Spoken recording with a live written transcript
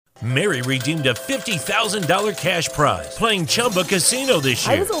Mary redeemed a $50,000 cash prize playing Chumba Casino this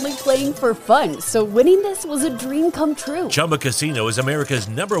year. I was only playing for fun, so winning this was a dream come true. Chumba Casino is America's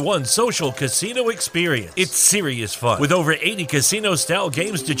 #1 social casino experience. It's serious fun. With over 80 casino-style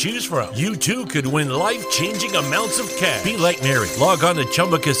games to choose from, you too could win life-changing amounts of cash. Be like Mary. Log on to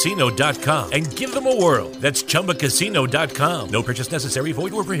ChumbaCasino.com and give them a whirl. That's ChumbaCasino.com. No purchase necessary.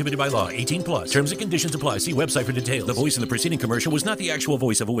 Void where prohibited by law. 18+. Terms and conditions apply. See website for details. The voice in the preceding commercial was not the actual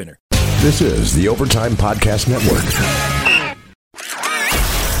voice of a winner. This is the Overtime Podcast Network.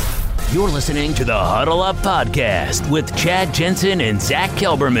 You're listening to the Huddle Up Podcast with Chad Jensen and Zach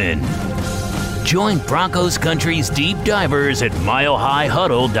Kelberman. Join Broncos Country's deep divers at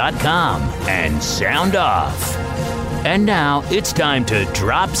milehighhuddle.com and sound off. And now it's time to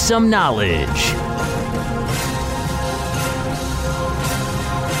drop some knowledge.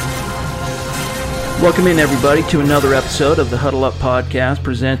 Welcome in, everybody, to another episode of the Huddle Up Podcast,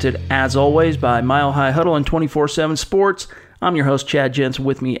 presented, as always, by Mile High Huddle and 24/7 Sports. I'm your host, Chad Jensen.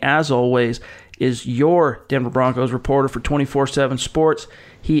 With me, as always, is your Denver Broncos reporter for 24/7 Sports.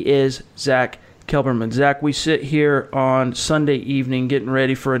 He is Zach Kelberman. Zach, we sit here on Sunday evening getting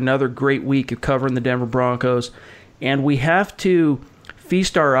ready for another great week of covering the Denver Broncos, and we have to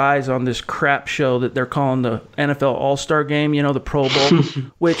feast our eyes on this crap show that they're calling the NFL All-Star Game, you know, the Pro Bowl,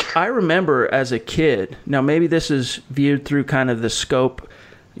 which I remember as a kid. Now, maybe this is viewed through kind of the scope,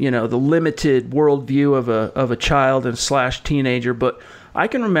 you know, the limited worldview of a child and / teenager, but I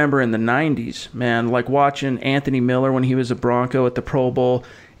can remember in the 90s, man, like watching Anthony Miller when he was a Bronco at the Pro Bowl,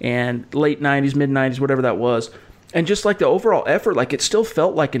 and late 90s, mid-90s, whatever that was, and just like the overall effort, like it still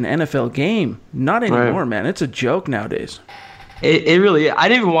felt like an NFL game. Not anymore, man. It's a joke nowadays. It really, I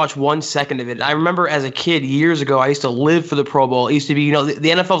didn't even watch 1 second of it. I remember as a kid years ago, I used to live for the Pro Bowl. It used to be, you know,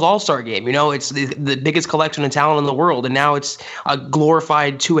 the NFL's All-Star Game. You know, it's the biggest collection of talent in the world, and now it's a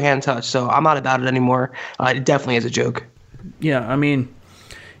glorified two-hand touch. So I'm not about it anymore. It definitely is a joke. Yeah, I mean,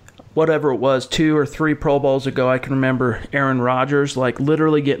 whatever it was, 2 or 3 Pro Bowls ago, I can remember Aaron Rodgers like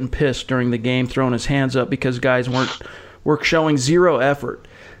literally getting pissed during the game, throwing his hands up because guys were showing zero effort.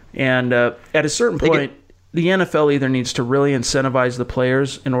 And at a certain point, the NFL either needs to really incentivize the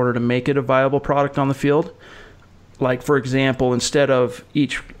players in order to make it a viable product on the field. Like, for example, instead of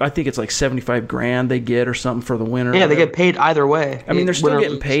each, I think it's like $75,000 they get or something for the winner. Yeah, they get paid either way. I mean, they're still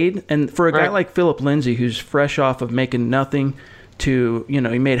getting paid. And for a guy like Philip Lindsay, who's fresh off of making nothing to, you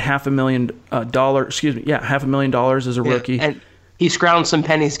know, he made $500,000 as a rookie. And he scrounged some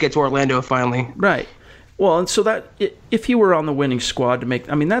pennies to get to Orlando finally. Right. Well, and so that if he were on the winning squad to make,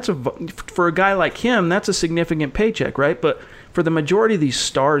 I mean, for a guy like him, that's a significant paycheck, right? But for the majority of these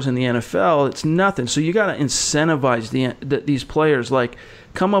stars in the NFL, it's nothing. So you got to incentivize these players, like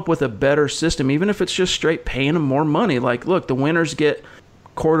come up with a better system, even if it's just straight paying them more money. Like, look, the winners get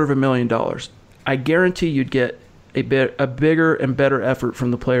 $250,000. I guarantee you'd get a bigger and better effort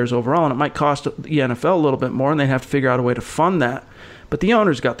from the players overall, and it might cost the NFL a little bit more, and they'd have to figure out a way to fund that. But the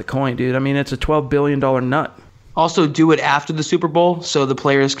owner's got the coin, dude. I mean, it's a $12 billion nut. Also, do it after the Super Bowl so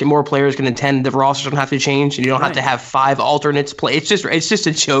more players can attend. The roster don't have to change, and you don't have to have 5 alternates play. It's just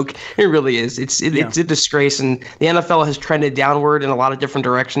a joke. It really is. It's a disgrace, and the NFL has trended downward in a lot of different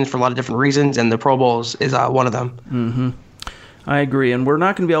directions for a lot of different reasons, and the Pro Bowl is one of them. Mm-hmm. I agree, and we're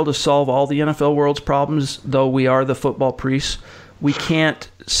not going to be able to solve all the NFL world's problems, though we are the football priests. We can't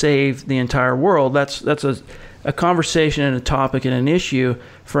save the entire world. That's a conversation and a topic and an issue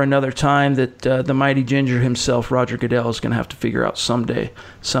for another time that the mighty ginger himself, Roger Goodell, is going to have to figure out someday,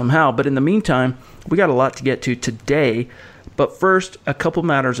 somehow. But in the meantime, we got a lot to get to today. But first, a couple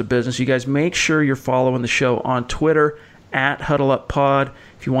matters of business. You guys make sure you're following the show on Twitter, @HuddleUpPod.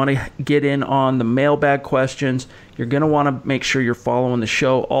 If you want to get in on the mailbag questions, you're going to want to make sure you're following the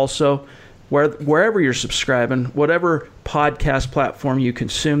show also. Wherever you're subscribing, whatever podcast platform you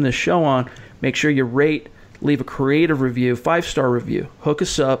consume this show on, make sure you rate, leave a creative review, 5-star review. Hook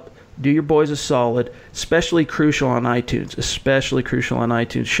us up. Do your boys a solid. Especially crucial on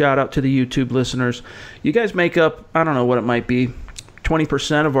iTunes. Shout out to the YouTube listeners. You guys make up, I don't know what it might be,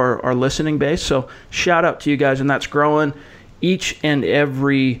 20% of our listening base. So shout out to you guys, and that's growing each and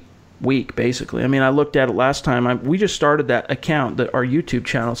every week, basically. I mean, I looked at it last time. We just started that account, our YouTube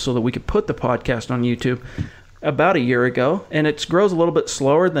channel, so that we could put the podcast on YouTube about a year ago, and it grows a little bit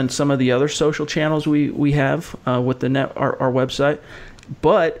slower than some of the other social channels we have with our website,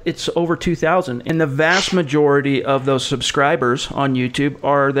 but it's over 2,000, and the vast majority of those subscribers on YouTube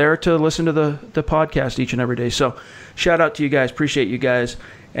are there to listen to the podcast each and every day. So shout out to you guys. Appreciate you guys.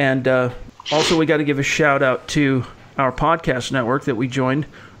 And also, we got to give a shout out to our podcast network that we joined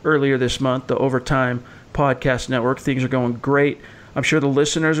earlier this month, the Overtime Podcast Network. Things are going great. I'm sure the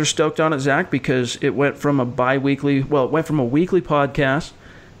listeners are stoked on it, Zach, because it went from a weekly podcast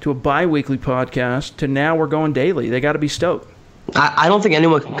to a bi-weekly podcast to now we're going daily. They got to be stoked. I don't think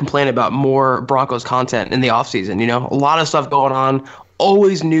anyone can complain about more Broncos content in the offseason. A lot of stuff going on,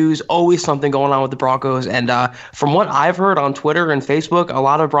 always news, always something going on with the Broncos. And from what I've heard on Twitter and Facebook, a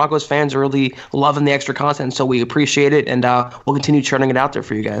lot of Broncos fans are really loving the extra content. So we appreciate it, and we'll continue churning it out there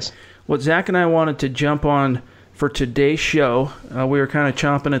for you guys. What Zach and I wanted to jump on for today's show, we were kind of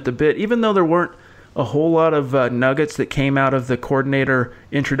chomping at the bit, even though there weren't a whole lot of nuggets that came out of the coordinator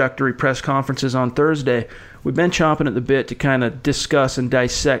introductory press conferences on Thursday. We've been chomping at the bit to kind of discuss and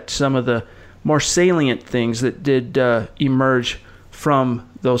dissect some of the more salient things that did emerge from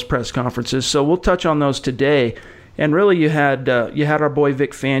those press conferences. So we'll touch on those today. And really, you had our boy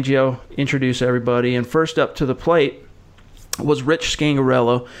Vic Fangio introduce everybody, and first up to the plate was Rich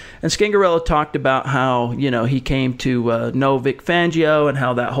Scangarello. And Scangarello talked about how, he came to know Vic Fangio and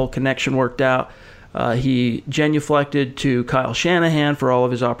how that whole connection worked out. He genuflected to Kyle Shanahan for all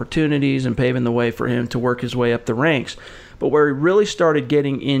of his opportunities and paving the way for him to work his way up the ranks. But where he really started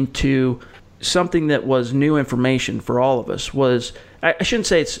getting into something that was new information for all of us was, I shouldn't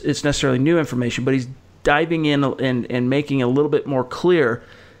say it's necessarily new information, but he's diving in and making a little bit more clear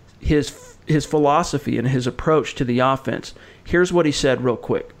his philosophy and his approach to the offense. Here's what he said real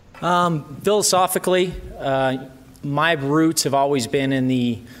quick. Philosophically, my roots have always been in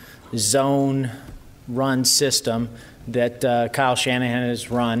the zone run system that Kyle Shanahan has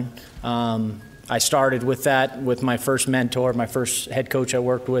run. I started with that with my first mentor, my first head coach I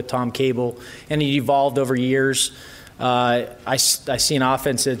worked with, Tom Cable, and it evolved over years. I see an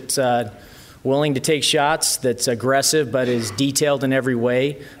offense that's willing to take shots, that's aggressive but is detailed in every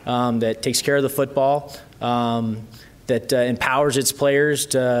way, that takes care of the football, that empowers its players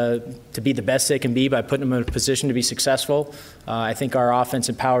to be the best they can be by putting them in a position to be successful. I think our offense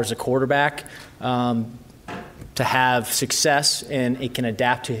empowers the quarterback to have success, and it can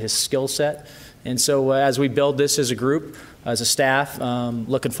adapt to his skill set. And so as we build this as a group, as a staff,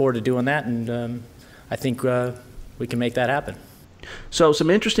 looking forward to doing that, and I think we can make that happen. So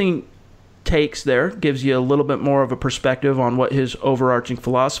some interesting takes there, gives you a little bit more of a perspective on what his overarching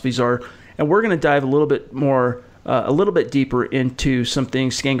philosophies are, and we're going to dive a little bit deeper into some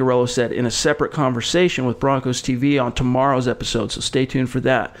things Scangarello said in a separate conversation with Broncos TV on tomorrow's episode, so stay tuned for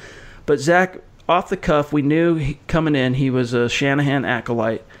that. But Zach, off the cuff, we knew coming in he was a Shanahan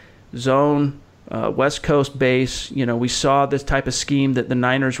acolyte, zone, West Coast base. We saw this type of scheme that the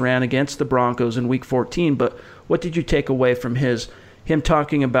Niners ran against the Broncos in Week 14, but what did you take away from him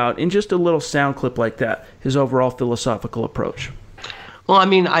talking about, in just a little sound clip like that, his overall philosophical approach? Well, I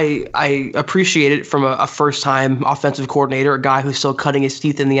mean, I appreciate it from a first-time offensive coordinator, a guy who's still cutting his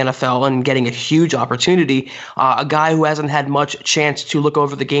teeth in the NFL and getting a huge opportunity, a guy who hasn't had much chance to look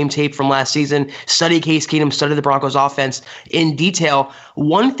over the game tape from last season, study Case Keenum, study the Broncos offense in detail.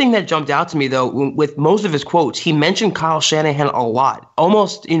 One thing that jumped out to me, though, with most of his quotes, he mentioned Kyle Shanahan a lot,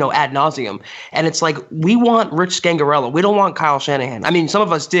 almost, ad nauseum. And it's like, we want Rich Scangarello. We don't want Kyle Shanahan. I mean, some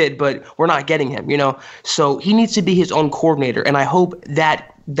of us did, but we're not getting him, So he needs to be his own coordinator. And I hope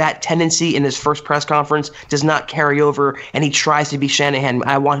that tendency in his first press conference does not carry over and he tries to be Shanahan.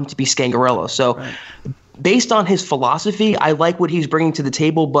 I want him to be Scangarello. So right. Based on his philosophy, I like what he's bringing to the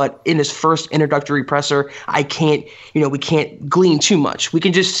table, but in his first introductory presser, we can't glean too much. We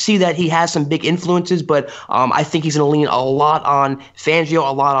can just see that he has some big influences, but I think he's going to lean a lot on Fangio,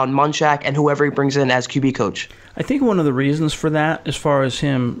 a lot on Munchak, and whoever he brings in as QB coach. I think one of the reasons for that, as far as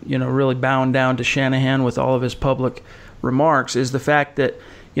him, really bowing down to Shanahan with all of his public remarks, is the fact that,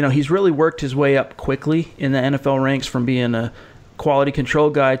 he's really worked his way up quickly in the NFL ranks from being a quality control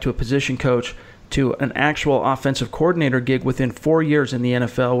guy to a position coach to an actual offensive coordinator gig within 4 years in the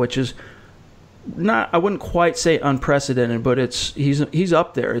NFL, which is not, I wouldn't quite say unprecedented, but he's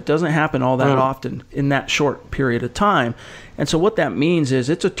up there. It doesn't happen all that often in that short period of time. And so what that means is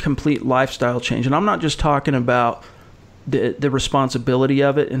it's a complete lifestyle change. And I'm not just talking about the responsibility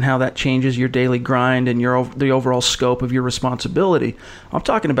of it and how that changes your daily grind and the overall scope of your responsibility. I'm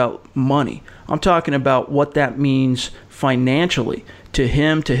talking about money. I'm talking about what that means financially to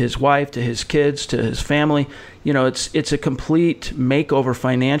him, to his wife, to his kids, to his family. It's a complete makeover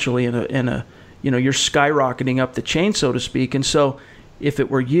financially, and you're skyrocketing up the chain, so to speak. And so if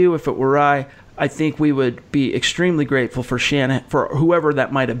it were you, if it were I think we would be extremely grateful for Shanahan, for whoever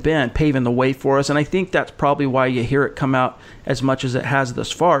that might have been, paving the way for us. And I think that's probably why you hear it come out as much as it has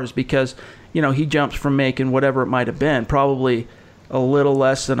thus far, is because, he jumps from making whatever it might have been, probably a little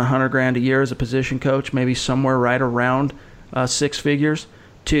less than $100,000 a year as a position coach, maybe somewhere right around six figures,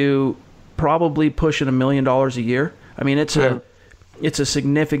 to probably pushing $1 million a year. I mean, it's it's a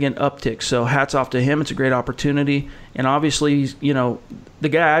significant uptick. So hats off to him. It's a great opportunity. And obviously, the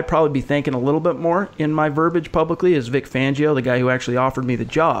guy I'd probably be thanking a little bit more in my verbiage publicly is Vic Fangio, the guy who actually offered me the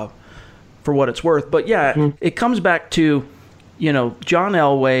job, for what it's worth. But yeah, it comes back to, John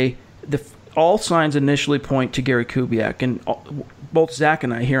Elway. All signs initially point to Gary Kubiak. And both Zach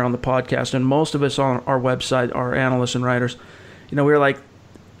and I here on the podcast, and most of us on our website, our analysts and writers, we were like,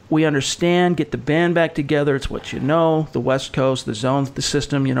 we understand, get the band back together. It's what the West Coast, the zone, the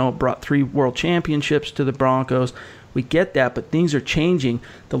system, brought 3 world championships to the Broncos. We get that, but things are changing.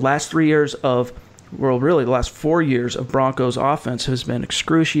 The last 3 years of, really the last 4 years of Broncos offense has been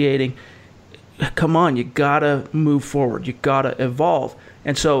excruciating. Come on, you got to move forward. You got to evolve.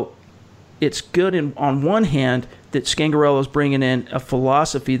 And so it's good on one hand that Scangarello's bringing in a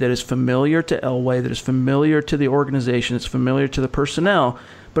philosophy that is familiar to Elway, that is familiar to the organization, it's familiar to the personnel.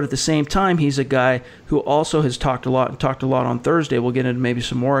 But at the same time, he's a guy who also has talked a lot on Thursday. We'll get into maybe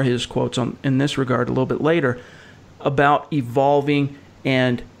some more of his quotes in this regard a little bit later, about evolving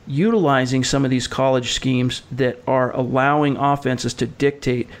and utilizing some of these college schemes that are allowing offenses to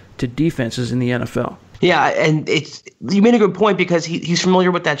dictate to defenses in the NFL. Yeah, and you made a good point because he's familiar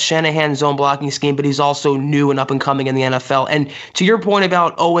with that Shanahan zone blocking scheme, but he's also new and up and coming in the NFL. And to your point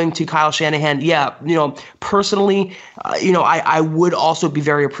about owing to Kyle Shanahan, yeah, personally, I would also be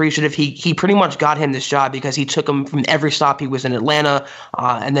very appreciative. He pretty much got him this job because he took him from every stop he was in Atlanta,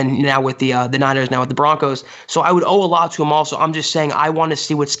 and then now with the Niners, now with the Broncos. So I would owe a lot to him also. I'm just saying I want to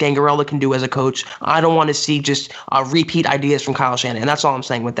see what Scangarello can do as a coach. I don't want to see just repeat ideas from Kyle Shanahan. That's all I'm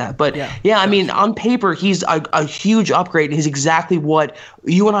saying with that. But yeah, I mean, on paper, he's a huge upgrade. He's exactly what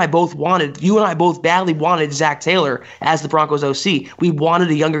you and I both wanted. You and I both badly wanted Zach Taylor as the Broncos OC. We wanted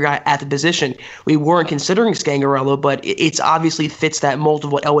a younger guy at the position. We weren't considering Scangarello, but it's obviously fits that mold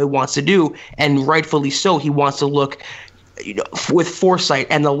of what Elway wants to do, and rightfully so. He wants to look with foresight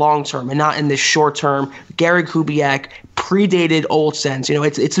and the long term and not in the short term. Gary Kubiak predated old sense.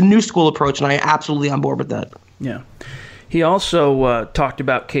 It's a new school approach, and I am absolutely on board with that. Yeah. He also talked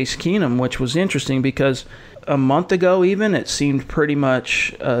about Case Keenum, which was interesting because a month ago even it seemed pretty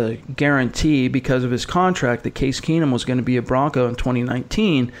much a guarantee because of his contract that Case Keenum was going to be a Bronco in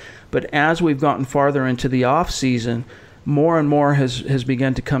 2019. But as we've gotten farther into the offseason, more and more has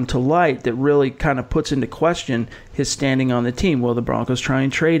begun to come to light that really kind of puts into question his standing on the team. Will the Broncos try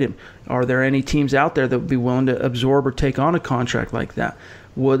and trade him? Are there any teams out there that would be willing to absorb or take on a contract like that?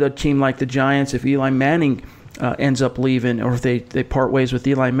 Would a team like the Giants, if Eli Manning ends up leaving, or if they part ways with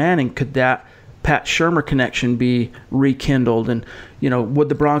Eli Manning, could that Pat Shurmur connection be rekindled? And would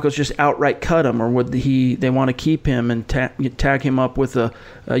the Broncos just outright cut him, or would they want to keep him and tag him up with a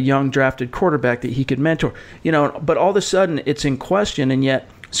young drafted quarterback that he could mentor? But all of a sudden it's in question, and yet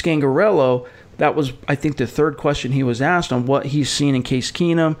Scangarello, that was I think the third question he was asked on what he's seen in Case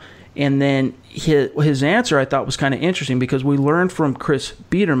Keenum. And then his answer I thought was kind of interesting because we learned from Chris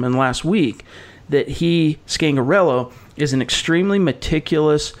Biederman last week that Scangarello, is an extremely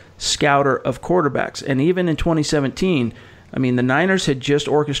meticulous scouter of quarterbacks. And even in 2017, the Niners had just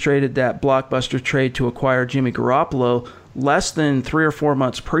orchestrated that blockbuster trade to acquire Jimmy Garoppolo less than 3 or 4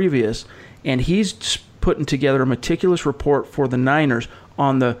 months previous, and he's putting together a meticulous report for the Niners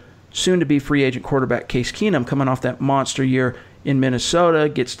on the soon-to-be free agent quarterback Case Keenum, coming off that monster year in Minnesota,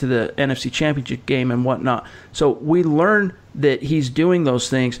 gets to the NFC Championship game and whatnot. So we learned that he's doing those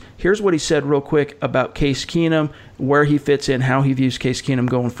things. Here's what he said real quick about Case Keenum, where he fits in, how he views Case Keenum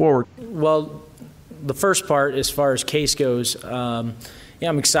going forward. Well, the first part, as far as Case goes, I'm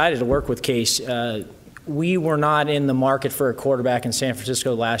excited to work with Case. We were not in the market for a quarterback in San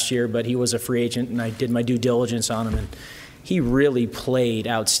Francisco last year, but he was a free agent, and I did my due diligence on him, and he really played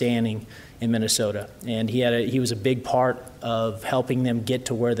outstanding in Minnesota, and he was a big part of helping them get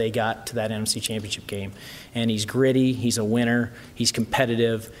to where they got to that NFC Championship game. And he's gritty, he's a winner, he's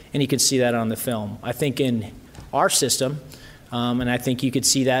competitive, and you can see that on the film. I think in our system, and I think you could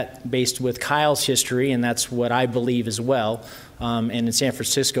see that based with Kyle's history, and that's what I believe as well, and in San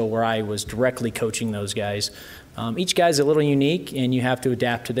Francisco where I was directly coaching those guys. Each guy's a little unique, and you have to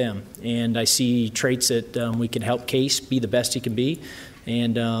adapt to them. And I see traits that we can help Case be the best he can be,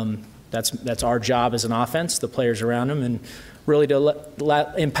 and that's our job as an offense, the players around him, and really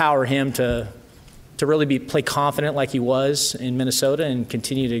to empower him to really play confident like he was in Minnesota and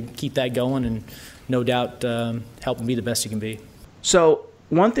continue to keep that going and no doubt help him be the best he can be. So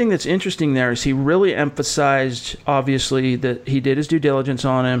one thing that's interesting there is he really emphasized, obviously, that he did his due diligence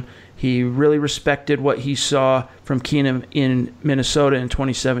on him. He really respected what he saw from Keenum in Minnesota in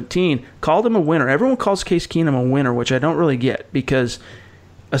 2017, called him a winner. Everyone calls Case Keenum a winner, which I don't really get because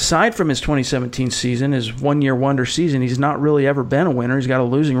aside from his 2017 season, his one-year wonder season, he's not really ever been a winner. He's got a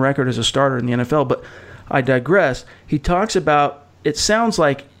losing record as a starter in the NFL, but I digress. He talks about, it sounds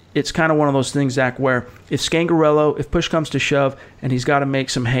like it's kind of one of those things, Zach, where if Scangarello, if push comes to shove, and he's got to make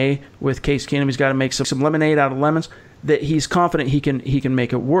some hay with Case Keenum, he's got to make some lemonade out of lemons, that he's confident he can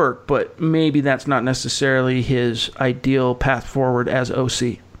make it work, but maybe that's not necessarily his ideal path forward as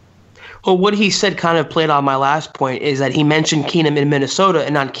OC. Well, what he said kind of played on my last point is that he mentioned Keenum in Minnesota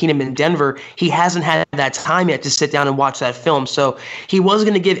and not Keenum in Denver. He hasn't had that time yet to sit down and watch that film. So he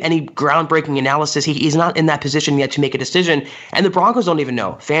wasn't going to give any groundbreaking analysis. He's not in that position yet to make a decision. And the Broncos don't even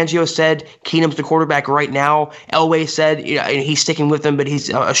know. Fangio said Keenum's the quarterback right now. Elway said he's sticking with him, but he's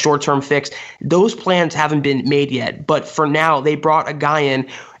a short-term fix. Those plans haven't been made yet. But for now, they brought a guy in.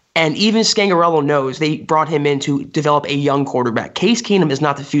 And even Scangarello knows they brought him in to develop a young quarterback. Case Keenum is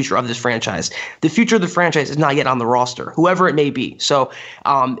not the future of this franchise. The future of the franchise is not yet on the roster, whoever it may be. So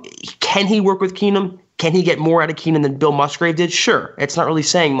can he work with Keenum? Can he get more out of Keenum than Bill Musgrave did? Sure. It's not really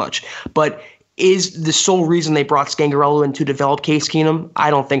saying much. But is the sole reason they brought Scangarello in to develop Case Keenum?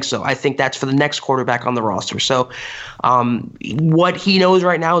 I don't think so. I think that's for the next quarterback on the roster. So what he knows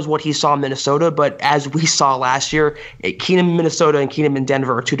right now is what he saw in Minnesota. But as we saw last year, Keenum in Minnesota and Keenum in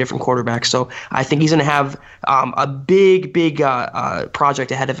Denver are two different quarterbacks. So I think he's going to have a big project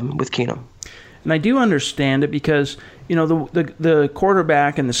ahead of him with Keenum. And I do understand it because, the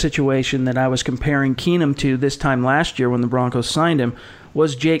quarterback and the situation that I was comparing Keenum to this time last year when the Broncos signed him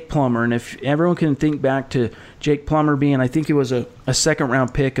was Jake Plummer. And if everyone can think back to Jake Plummer being, I think he was a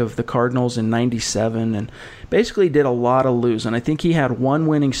second-round pick of the Cardinals in '97 and basically did a lot of losing. I think he had one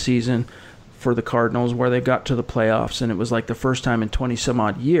winning season for the Cardinals where they got to the playoffs, and it was like the first time in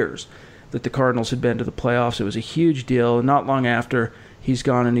 20-some-odd years that the Cardinals had been to the playoffs. It was a huge deal, and not long after, he's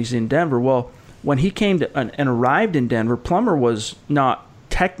gone and he's in Denver. Well, when he came to and arrived in Denver, Plummer was not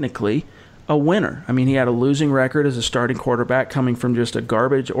technically a winner. I mean, he had a losing record as a starting quarterback coming from just a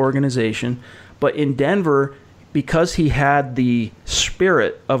garbage organization. But in Denver, because he had the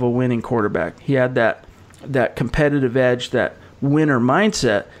spirit of a winning quarterback, he had that competitive edge, that winner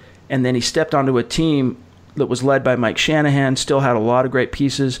mindset, and then he stepped onto a team that was led by Mike Shanahan, still had a lot of great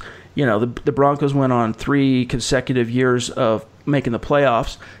pieces. The Broncos went on 3 consecutive years of making the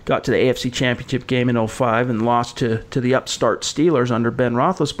playoffs, got to the AFC Championship game in 2005 and lost to the upstart Steelers under Ben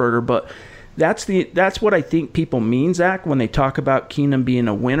Roethlisberger. But that's what I think people mean, Zach, when they talk about Keenum being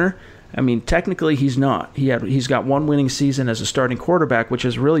a winner. I mean, technically he's not. He's got one winning season as a starting quarterback, which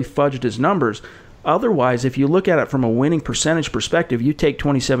has really fudged his numbers. Otherwise, if you look at it from a winning percentage perspective, you take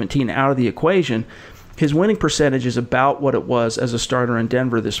 2017 out of the equation, his winning percentage is about what it was as a starter in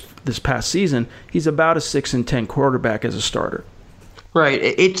Denver this past season. He's about a 6-10 quarterback as a starter. Right.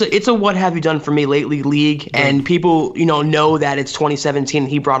 It's a what have you done for me lately league, and people know that it's 2017.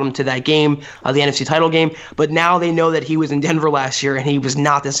 He brought him to that game, the NFC title game, but now they know that he was in Denver last year and he was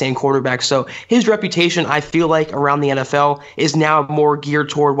not the same quarterback. So his reputation, I feel like, around the NFL is now more geared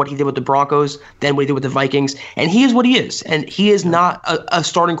toward what he did with the Broncos than what he did with the Vikings, and he is what he is, and he is not a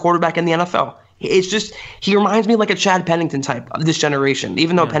starting quarterback in the NFL. It's just, he reminds me like a Chad Pennington type of this generation,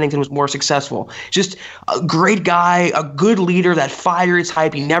 even though Pennington was more successful. Just a great guy, a good leader that fires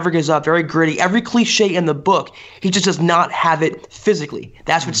hype. He never gives up, very gritty. Every cliche in the book, he just does not have it physically.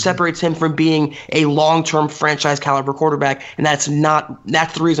 That's what separates him from being a long-term franchise caliber quarterback, and that's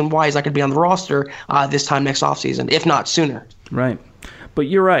the reason why he's not going to be on the roster this time next offseason, if not sooner. Right. But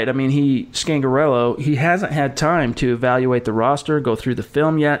you're right. I mean, Scangarello, he hasn't had time to evaluate the roster, go through the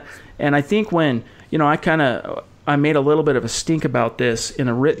film yet. And I think when, I made a little bit of a stink about this in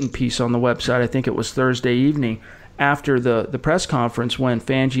a written piece on the website. I think it was Thursday evening after the press conference when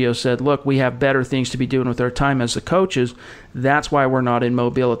Fangio said, look, we have better things to be doing with our time as the coaches. That's why we're not in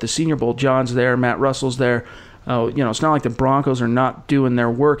Mobile at the Senior Bowl. John's there, Matt Russell's there. It's not like the Broncos are not doing their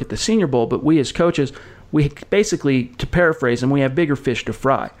work at the Senior Bowl, but we as coaches, we basically, to paraphrase, and we have bigger fish to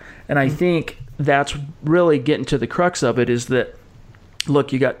fry. And I think that's really getting to the crux of it is that,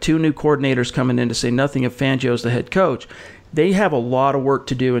 look, you got 2 new coordinators coming in, to say nothing of Fangio as the head coach. They have a lot of work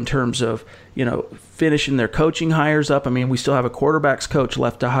to do in terms of, finishing their coaching hires up. I mean, we still have a quarterbacks coach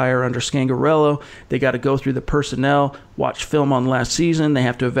left to hire under Scangarello. They got to go through the personnel, watch film on last season. They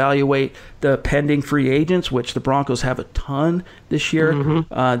have to evaluate the pending free agents, which the Broncos have a ton this year.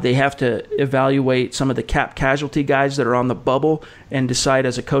 They have to evaluate some of the cap casualty guys that are on the bubble and decide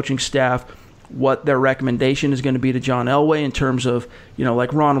as a coaching staff what their recommendation is going to be to John Elway in terms of,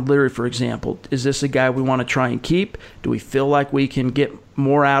 like Ronald Leary, for example. Is this a guy we want to try and keep? Do we feel like we can get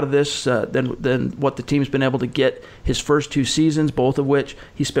more out of this than what the team's been able to get his first 2 seasons, both of which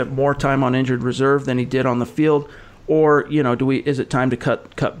he spent more time on injured reserve than he did on the field? or is it time to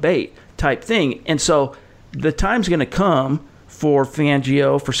cut bait type thing? And so the time's going to come for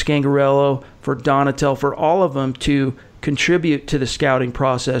Fangio, for Scangarello, for Donatel, for all of them to contribute to the scouting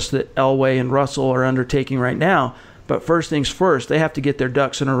process that Elway and Russell are undertaking right now. But first things first, they have to get their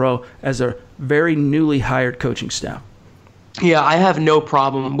ducks in a row as a very newly hired coaching staff. Yeah, I have no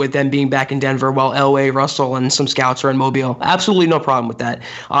problem with them being back in Denver while Elway, Russell, and some scouts are in Mobile. Absolutely no problem with that.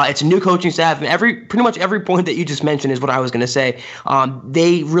 It's a new coaching staff, and pretty much every point that you just mentioned is what I was going to say.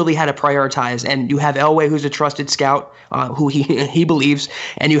 They really had to prioritize, and you have Elway, who's a trusted scout, who he believes,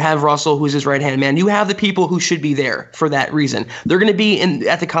 and you have Russell, who's his right-hand man. You have the people who should be there for that reason. They're going to be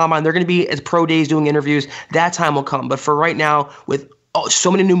at the Combine. They're going to be at pro days doing interviews. That time will come. But for right now, with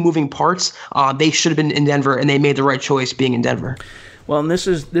so many new moving parts, they should have been in Denver, and they made the right choice being in Denver. Well, and this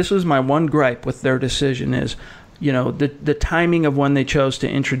is my one gripe with their decision is, the timing of when they chose to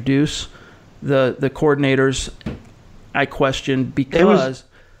introduce the coordinators. I question because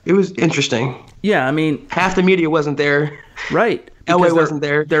it was interesting. Yeah, I mean, half the media wasn't there. Right. Elway wasn't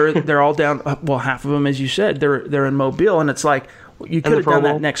there. They're all down. Well, half of them, as you said, they're in Mobile, and it's like you could have done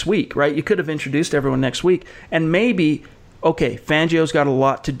that next week, right? You could have introduced everyone next week, and maybe. Okay, Fangio's got a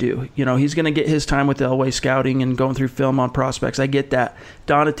lot to do. He's going to get his time with Elway scouting and going through film on prospects. I get that.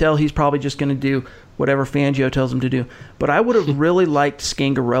 Donatel, he's probably just going to do whatever Fangio tells him to do. But I would have really liked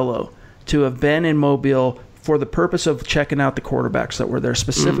Scangarello to have been in Mobile for the purpose of checking out the quarterbacks that were there,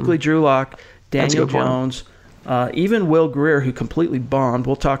 specifically Drew Lock, Daniel Jones, even Will Greer, who completely bombed.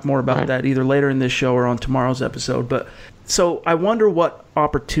 We'll talk more about that either later in this show or on tomorrow's episode. But so I wonder what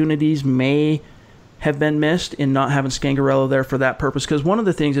opportunities may have been missed in not having Scangarello there for that purpose. Because one of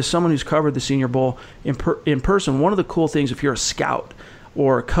the things, as someone who's covered the Senior Bowl in person, one of the cool things if you're a scout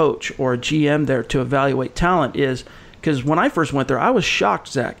or a coach or a GM there to evaluate talent is, because when I first went there, I was shocked,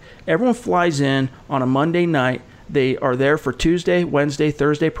 Zach. Everyone flies in on a Monday night. They are there for Tuesday, Wednesday,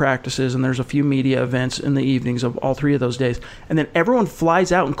 Thursday practices, and there's a few media events in the evenings of all three of those days. And then everyone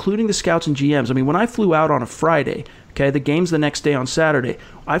flies out, including the scouts and GMs. I mean, when I flew out on a Friday, okay, the game's the next day on Saturday.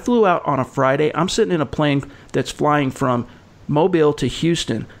 I flew out on a Friday. I'm sitting in a plane that's flying from Mobile to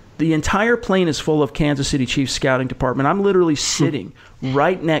Houston. The entire plane is full of Kansas City Chiefs scouting department. I'm literally sitting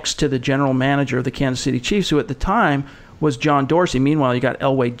right next to the general manager of the Kansas City Chiefs, who at the time was John Dorsey. Meanwhile, you got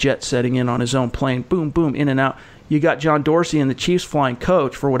Elway jet setting in on his own plane. Boom, boom, in and out. You got John Dorsey and the Chiefs flying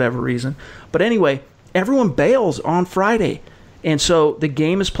coach for whatever reason. But anyway, everyone bails on Friday. And so the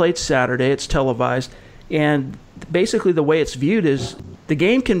game is played Saturday. It's televised. And basically the way it's viewed is the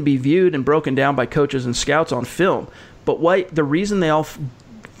game can be viewed and broken down by coaches and scouts on film. But the reason they all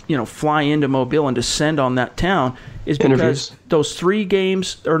fly into Mobile and descend on that town is because those 3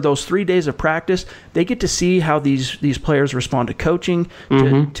 games or those 3 days of practice, they get to see how these players respond to coaching,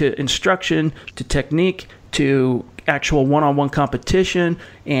 to instruction, to technique, to actual one-on-one competition.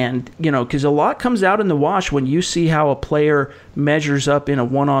 And because a lot comes out in the wash when you see how a player measures up in a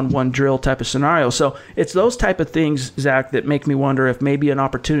one-on-one drill type of scenario. So it's those type of things, Zach, that make me wonder if maybe an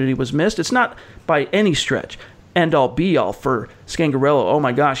opportunity was missed. It's not by any stretch end-all be-all for Scangarello. Oh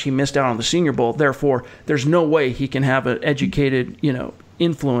my gosh, he missed out on the Senior Bowl, therefore there's no way he can have an educated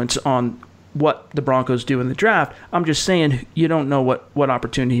influence on what the Broncos do in the draft. I'm just saying you don't know what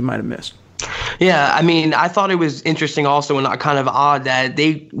opportunity he might have missed. Yeah, I mean, I thought it was interesting also and kind of odd that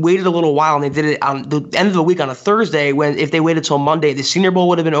they waited a little while and they did it on the end of the week on a Thursday, when if they waited till Monday, the Senior Bowl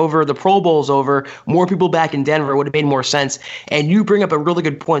would have been over, the Pro Bowl's over, more people back in Denver would have made more sense. And you bring up a really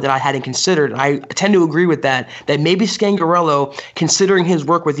good point that I hadn't considered. I tend to agree with that maybe Scangarello, considering his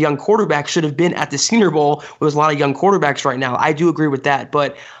work with young quarterbacks, should have been at the Senior Bowl, where there's a lot of young quarterbacks right now. I do agree with that,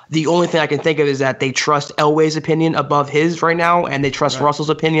 but the only thing I can think of is that they trust Elway's opinion above his right now, and they trust Russell's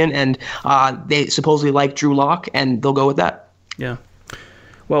opinion, and they supposedly like Drew Lock, and they'll go with that. Yeah.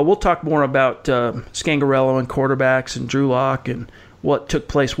 Well, we'll talk more about Scangarello and quarterbacks and Drew Lock and what took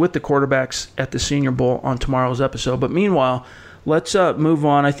place with the quarterbacks at the Senior Bowl on tomorrow's episode. But meanwhile, let's move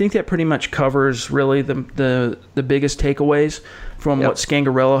on. I think that pretty much covers really the biggest takeaways from what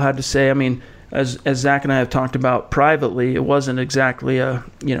Scangarello had to say. I mean, as Zach and I have talked about privately, it wasn't exactly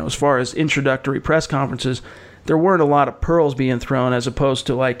as far as introductory press conferences, there weren't a lot of pearls being thrown, as opposed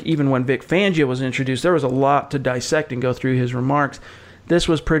to like even when Vic Fangio was introduced, there was a lot to dissect and go through his remarks. This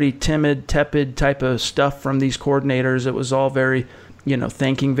was pretty timid, tepid type of stuff from these coordinators. It was all very,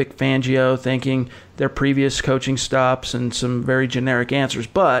 thanking Vic Fangio, thanking their previous coaching stops, and some very generic answers.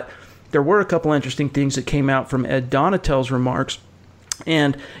 But there were a couple interesting things that came out from Ed Donatel's remarks.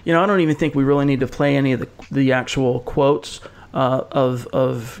 And, I don't even think we really need to play any of the actual quotes of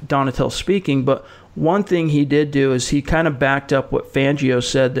Donatell speaking, but one thing he did do is he kind of backed up what Fangio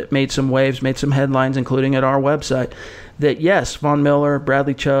said that made some waves, made some headlines, including at our website, that yes, Von Miller,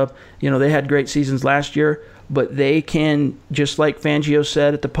 Bradley Chubb, they had great seasons last year, but they can, just like Fangio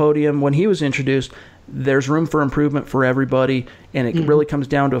said at the podium when he was introduced, there's room for improvement for everybody, and it really comes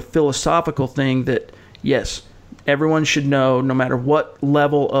down to a philosophical thing that, yes, everyone should know, no matter what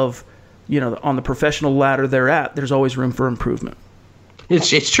level of, on the professional ladder they're at, there's always room for improvement.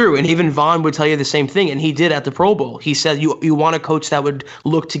 It's true, and even Von would tell you the same thing, and he did at the Pro Bowl. He said you want a coach that would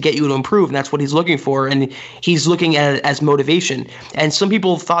look to get you to improve, and that's what he's looking for, and he's looking at it as motivation. And some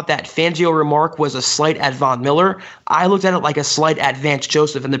people thought that Fangio remark was a slight at Von Miller. I looked at it like a slight at Vance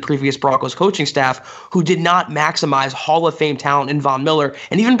Joseph and the previous Broncos coaching staff, who did not maximize Hall of Fame talent in Von Miller,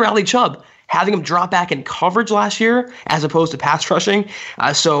 and even Bradley Chubb, having him drop back in coverage last year as opposed to pass rushing.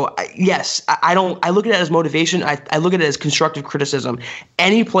 Yes, I look at it as motivation. I look at it as constructive criticism.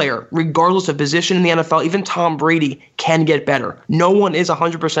 Any player, regardless of position in the NFL, even Tom Brady, can get better. No one is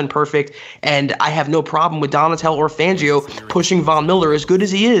 100% perfect, and I have no problem with Donatell or Fangio pushing Von Miller. As good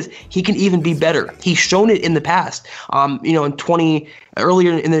as he is, he can even be better. He's shown it in the past.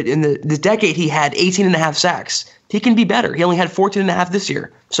 Earlier in the decade, he had 18.5 sacks. He can be better. He only had 14.5 this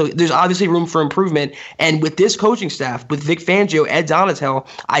year. So there's obviously room for improvement. And with this coaching staff, with Vic Fangio, Ed Donatell,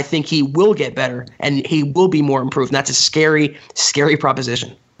 I think he will get better and he will be more improved. And that's a scary, scary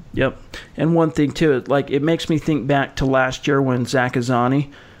proposition. Yep. And one thing, too, it makes me think back to last year when Zach Azzanni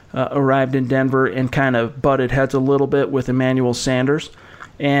arrived in Denver and kind of butted heads a little bit with Emmanuel Sanders.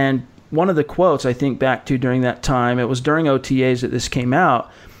 And one of the quotes I think back to during that time, it was during OTAs that this came out,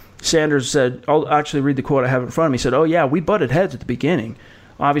 Sanders said, I'll actually read the quote I have in front of me. He said, "Oh, yeah, we butted heads at the beginning.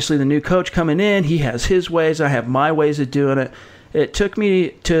 Obviously, the new coach coming in, he has his ways. I have my ways of doing it. It took me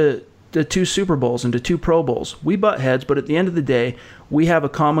to the 2 Super Bowls and to 2 Pro Bowls. We butt heads, but at the end of the day, we have a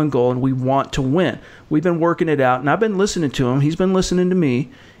common goal, and we want to win. We've been working it out, and I've been listening to him. He's been listening to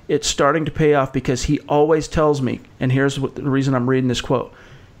me. It's starting to pay off because he always tells me, and here's the reason I'm reading this quote,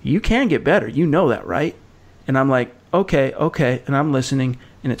 you can get better. You know that, right? And I'm like, okay, and I'm listening,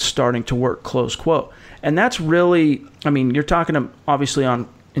 and it's starting to work, close quote. And that's really, you're talking obviously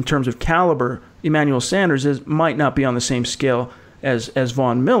in terms of caliber, Emmanuel Sanders might not be on the same scale as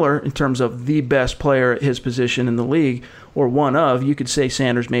Von Miller in terms of the best player at his position in the league, or one of. You could say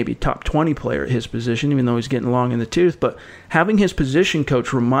Sanders maybe top 20 player at his position, even though he's getting long in the tooth. But having his position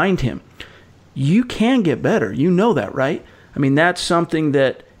coach remind him, you can get better. You know that, right? That's something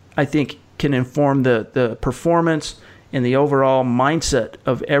that I think can inform the performance and the overall mindset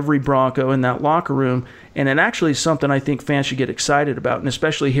of every Bronco in that locker room. And it actually is something I think fans should get excited about, and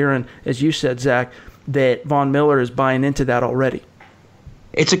especially hearing, as you said, Zach, that Von Miller is buying into that already.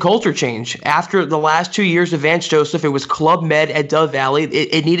 It's a culture change. After the last 2 years of Vance Joseph, it was Club Med at Dove Valley.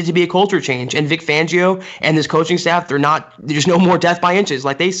 It needed to be a culture change. And Vic Fangio and his coaching staff, there's no more death by inches,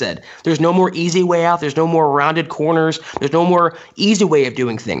 like they said. There's no more easy way out. There's no more rounded corners. There's no more easy way of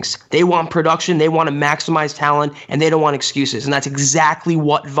doing things. They want production. They want to maximize talent, and they don't want excuses. And that's exactly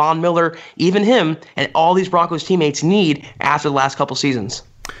what Von Miller, even him, and all these Broncos teammates need after the last couple seasons.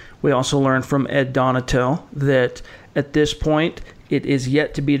 We also learned from Ed Donatell that at this point, it is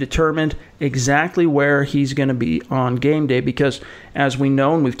yet to be determined exactly where he's going to be on game day because, as we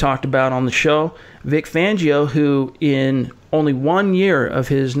know and we've talked about on the show, Vic Fangio, who in only 1 year of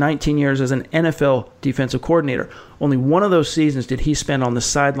his 19 years as an NFL defensive coordinator, only one of those seasons did he spend on the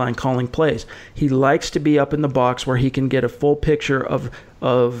sideline calling plays. He likes to be up in the box where he can get a full picture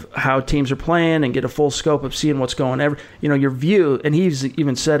of how teams are playing and get a full scope of seeing what's going on. Your view, and he's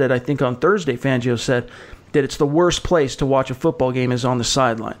even said it, I think on Thursday, Fangio said, that it's the worst place to watch a football game is on the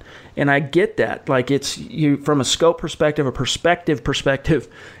sideline. And I get that. It's you from a scope perspective, a perspective,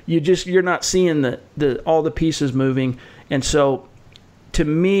 you're not seeing all the pieces moving. And so to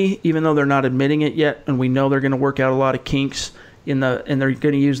me, even though they're not admitting it yet, and we know they're going to work out a lot of kinks and they're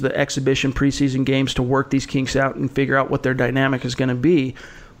going to use the exhibition preseason games to work these kinks out and figure out what their dynamic is going to be.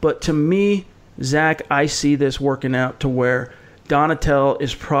 But to me, Zach, I see this working out to where Donatell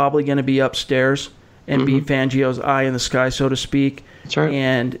is probably going to be upstairs and be Fangio's eye in the sky, so to speak. That's right.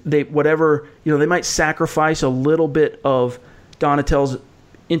 And they might sacrifice a little bit of Donatell's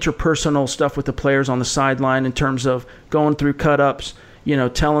interpersonal stuff with the players on the sideline in terms of going through cut-ups,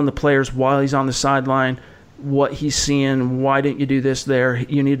 telling the players while he's on the sideline what he's seeing, why didn't you do this there,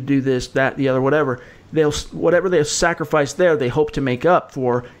 you need to do this, that, the other, whatever. Whatever they'll sacrifice there, they hope to make up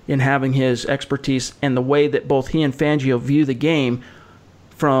for in having his expertise and the way that both he and Fangio view the game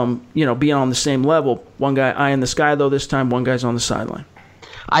from being on the same level. One guy eye in the sky, though, this time one guy's on the sideline.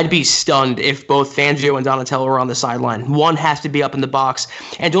 I'd be stunned if both Fangio and Donatello were on the sideline. One has to be up in the box.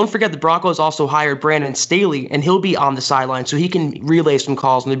 And don't forget, the Broncos also hired Brandon Staley, and he'll be on the sideline, so he can relay some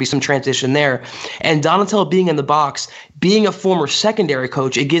calls, and there'll be some transition there. And Donatello being in the box, being a former secondary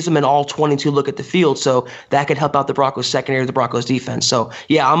coach, it gives him an all-22 look at the field, so that could help out the Broncos secondary, the Broncos defense. So,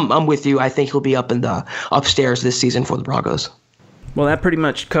 yeah, I'm with you. I think he'll be up in the upstairs this season for the Broncos. Well, that pretty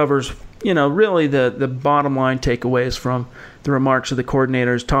much covers, really the bottom line takeaways from the remarks of the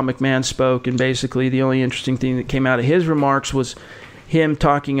coordinators. Tom McMahon spoke, and basically the only interesting thing that came out of his remarks was him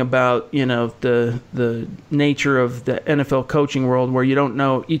talking about, the nature of the NFL coaching world, where you don't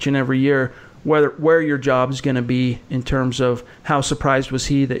know each and every year where your job is going to be in terms of how surprised was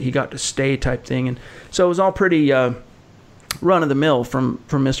he that he got to stay type thing. And so it was all pretty run-of-the-mill from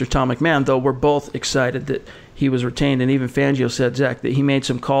Mr. Tom McMahon, though we're both excited that he was retained. And even Fangio said, Zach, that he made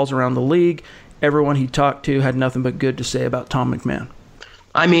some calls around the league. Everyone he talked to had nothing but good to say about Tom McMahon.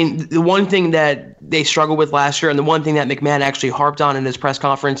 I mean, the one thing that they struggled with last year, and the one thing that McMahon actually harped on in his press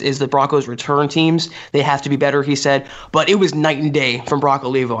conference, is the Broncos' return teams. They have to be better, he said. But it was night and day from Brock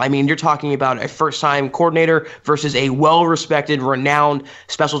Olivo. I mean, you're talking about a first-time coordinator versus a well-respected, renowned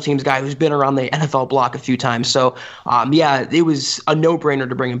special teams guy who's been around the NFL block a few times. So, it was a no-brainer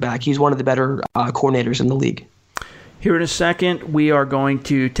to bring him back. He's one of the better coordinators in the league. Here in a second, we are going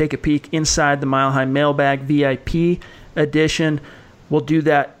to take a peek inside the Mile High Mailbag VIP edition. We'll do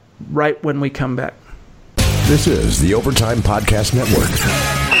that right when we come back. This is the Overtime Podcast Network.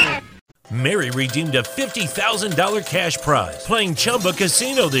 Mary redeemed a $50,000 cash prize playing Chumba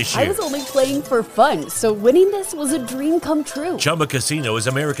Casino this year. I was only playing for fun, so winning this was a dream come true. Chumba Casino is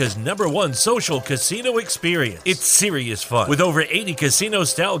America's #1 social casino experience. It's serious fun. With over 80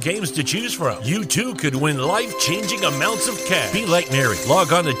 casino-style games to choose from, you too could win life-changing amounts of cash. Be like Mary.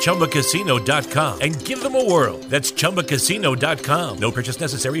 Log on to ChumbaCasino.com and give them a whirl. That's ChumbaCasino.com. No purchase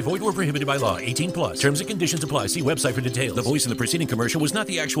necessary. Void where prohibited by law. 18+. Terms and conditions apply. See website for details. The voice in the preceding commercial was not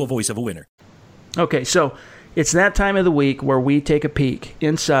the actual voice of a winner. Okay, so it's that time of the week where we take a peek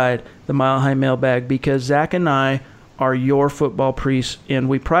inside the Mile High Mailbag, because Zach and I are your football priests, and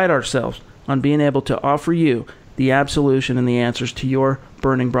we pride ourselves on being able to offer you the absolution and the answers to your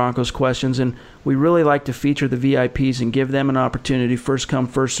burning Broncos questions. And we really like to feature the VIPs and give them an opportunity, first come,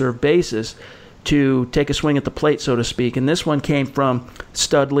 first served basis, to take a swing at the plate, so to speak. And this one came from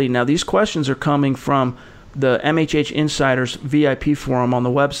Stud Lee. Now, these questions are coming from the MHH Insiders VIP forum on the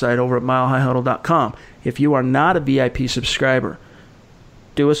website over at milehighhuddle.com. If you are not a VIP subscriber,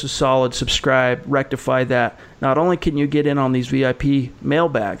 do us a solid, subscribe, rectify that. Not only can you get in on these VIP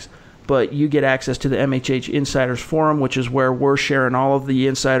mailbags, but you get access to the MHH Insiders forum, which is where we're sharing all of the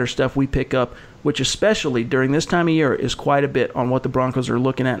insider stuff we pick up, which especially during this time of year is quite a bit on what the Broncos are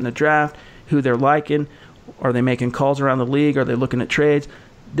looking at in the draft, who they're liking. Are they making calls around the league? Are they looking at trades?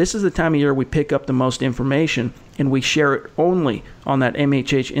 This is the time of year we pick up the most information, and we share it only on that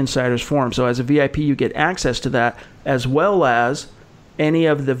MHH Insiders forum. So as a VIP, you get access to that, as well as any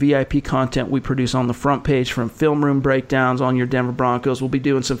of the VIP content we produce on the front page, from film room breakdowns on your Denver Broncos. We'll be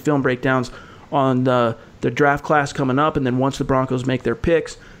doing some film breakdowns on the draft class coming up, and then once the Broncos make their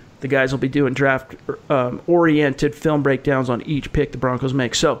picks, the guys will be doing draft-oriented film breakdowns on each pick the Broncos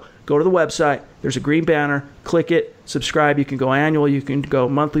make. So go to the website. There's a green banner. Click it. Subscribe. You can go annual. You can go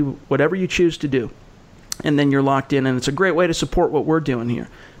monthly, whatever you choose to do. And then you're locked in. And it's a great way to support what we're doing here.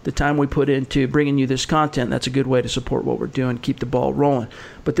 The time we put into bringing you this content, that's a good way to support what we're doing, keep the ball rolling.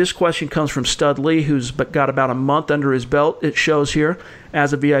 But this question comes from Stud Lee, who's got about a month under his belt, it shows here,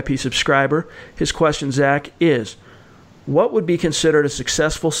 as a VIP subscriber. His question, Zach, is, what would be considered a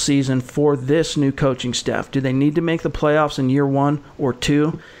successful season for this new coaching staff? Do they need to make the playoffs in year 1 or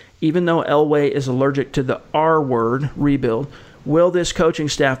 2? Even though Elway is allergic to the R word, rebuild, will this coaching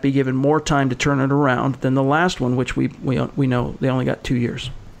staff be given more time to turn it around than the last one, which we know they only got 2 years?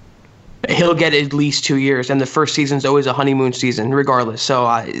 He'll get at least 2 years, and the first season is always a honeymoon season, regardless. So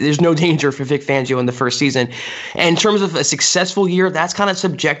there's no danger for Vic Fangio in the first season. And in terms of a successful year, that's kind of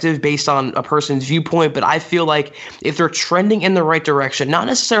subjective based on a person's viewpoint. But I feel like if they're trending in the right direction, not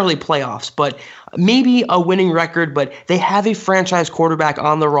necessarily playoffs, but maybe a winning record, but they have a franchise quarterback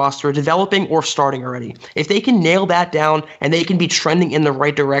on the roster, developing or starting already. If they can nail that down and they can be trending in the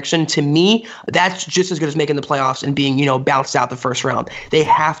right direction, to me, that's just as good as making the playoffs and being, bounced out the first round. They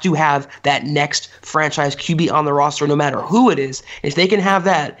have to have that next franchise QB on the roster, no matter who it is. If they can have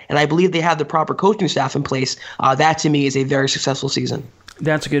that, and I believe they have the proper coaching staff in place, that to me is a very successful season.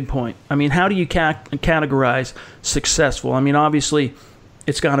 That's a good point. I mean, how do you categorize successful? I mean, obviously,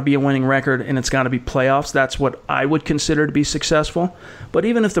 it's got to be a winning record, and it's got to be playoffs. That's what I would consider to be successful. But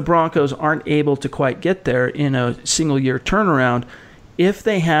even if the Broncos aren't able to quite get there in a single-year turnaround, if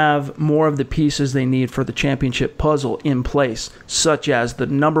they have more of the pieces they need for the championship puzzle in place, such as the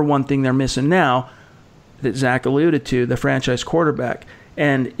number one thing they're missing now that Zach alluded to, the franchise quarterback.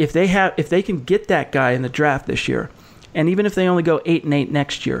 And if they can get that guy in the draft this year, and even if they only go 8-8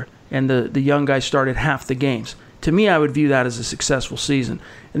 next year, and the young guy started half the games, to me, I would view that as a successful season.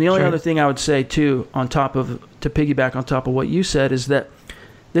 And the only other thing I would say, too, to piggyback on top of what you said, is that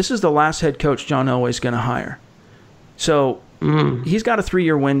this is the last head coach John Elway's going to hire. So he's got a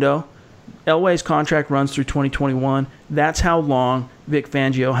 3-year window. Elway's contract runs through 2021. That's how long Vic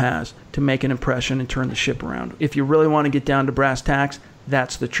Fangio has to make an impression and turn the ship around. If you really want to get down to brass tacks,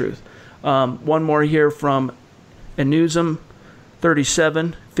 that's the truth. One more here from Enuzum,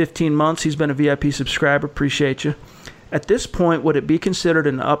 37, 15 months. He's been a VIP subscriber. Appreciate you. At this point, would it be considered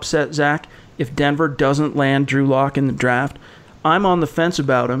an upset, Zach, if Denver doesn't land Drew Lock in the draft? I'm on the fence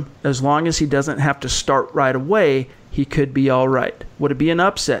about him. As long as he doesn't have to start right away, he could be all right. Would it be an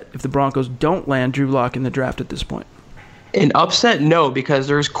upset if the Broncos don't land Drew Lock in the draft at this point? An upset? No, because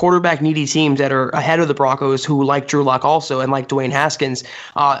there's quarterback-needy teams that are ahead of the Broncos who like Drew Lock also and like Dwayne Haskins.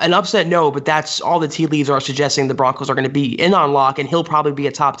 An upset? No, but that's all the tea leaves are suggesting the Broncos are going to be in on Lock, and he'll probably be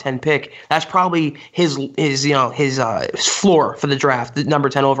a top 10 pick. That's probably his floor for the draft, the number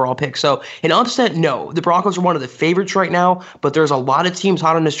 10 overall pick. So an upset? No. The Broncos are one of the favorites right now, but there's a lot of teams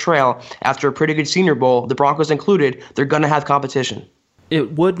hot on this trail after a pretty good Senior Bowl, the Broncos included. They're going to have competition.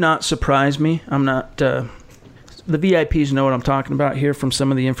 It would not surprise me. I'm not... The VIPs know what I'm talking about here from some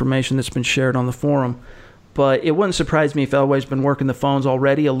of the information that's been shared on the forum. But it wouldn't surprise me if Elway's been working the phones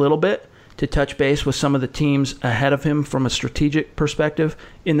already a little bit to touch base with some of the teams ahead of him from a strategic perspective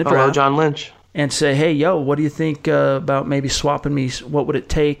in the draft. Hello, John Lynch. And say, hey, what do you think about maybe swapping me? What would it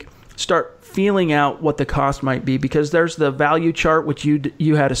take? Start feeling out what the cost might be, because there's the value chart, which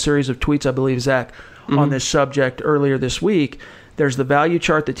you had a series of tweets, I believe, Zach, on this subject earlier this week. There's the value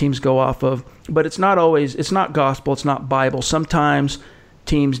chart that teams go off of, but it's not gospel, it's not Bible. Sometimes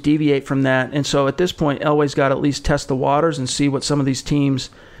teams deviate from that. And so at this point, Elway's got to at least test the waters and see what some of these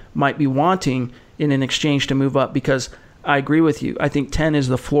teams might be wanting in an exchange to move up, because I agree with you. I think 10 is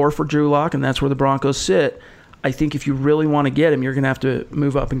the floor for Drew Lock, and that's where the Broncos sit. I think if you really want to get him, you're going to have to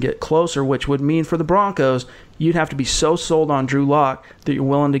move up and get closer, which would mean for the Broncos, you'd have to be so sold on Drew Lock that you're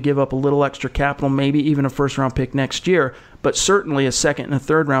willing to give up a little extra capital, maybe even a first-round pick next year, but certainly a second and a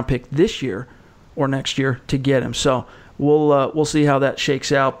third-round pick this year or next year to get him. So we'll see how that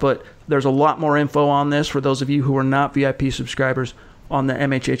shakes out, but there's a lot more info on this for those of you who are not VIP subscribers on the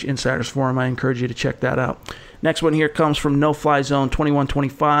MHH Insiders Forum. I encourage you to check that out. Next one here comes from No Fly Zone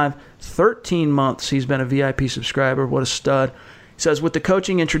 2125. 13 months he's been a VIP subscriber. What a stud. He says, with the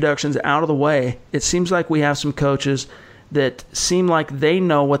coaching introductions out of the way, it seems like we have some coaches that seem like they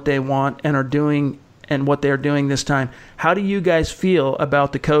know what they want and are doing and what they're doing this time. How do you guys feel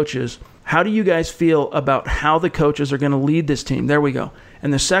about the coaches? How do you guys feel about how the coaches are going to lead this team? There we go.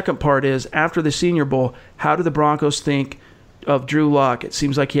 And the second part is, after the Senior Bowl, how do the Broncos think of Drew Lock? It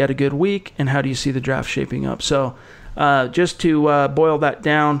seems like he had a good week, and how do you see the draft shaping up? So just to boil that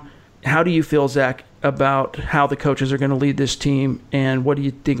down, how do you feel, Zach, about how the coaches are going to lead this team, and what do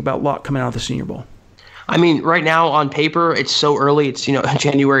you think about Lock coming out of the Senior Bowl? I mean, right now on paper, it's so early. It's,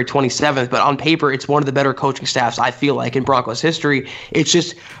 January 27th, but on paper, it's one of the better coaching staffs, I feel like, in Broncos history. It's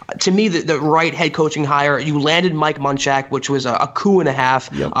just, to me, the right head coaching hire. You landed Mike Munchak, which was a coup and a half.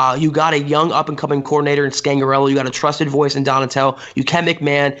 Yep. You got a young up-and-coming coordinator in Scangarello. You got a trusted voice in Donatel. You Ken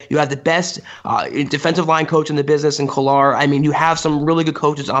McMahon. You have the best defensive line coach in the business in Kolar. I mean, you have some really good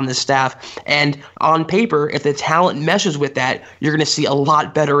coaches on this staff. And on paper, if the talent meshes with that, you're going to see a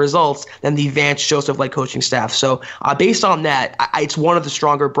lot better results than the Vance Joseph-led coaching staff. So based on that, it's one of the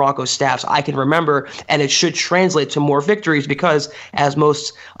stronger Broncos staffs I can remember, and it should translate to more victories because, as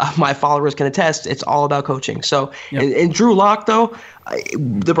most of my followers can attest, it's all about coaching. So in Drew Lock, though,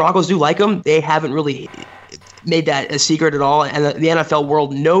 the Broncos do like him. They haven't really made that a secret at all, and the NFL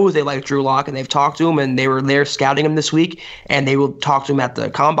world knows they like Drew Lock, and they've talked to him, and they were there scouting him this week, and they will talk to him at the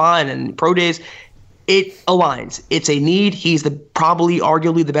Combine and Pro Days. It aligns. It's a need. He's probably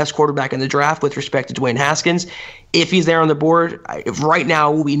arguably the best quarterback in the draft with respect to Dwayne Haskins. If he's there on the board, right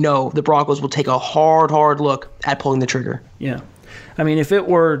now we know the Broncos will take a hard look at pulling the trigger. Yeah. I mean, if it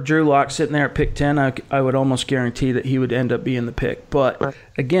were Drew Lock sitting there at pick 10, I would almost guarantee that he would end up being the pick. But,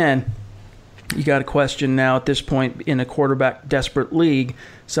 again, you got a question now at this point in a quarterback-desperate league.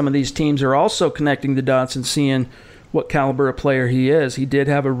 Some of these teams are also connecting the dots and seeing what caliber of player he is. He did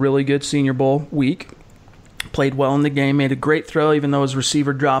have a really good Senior Bowl week, played well in the game, made a great throw even though his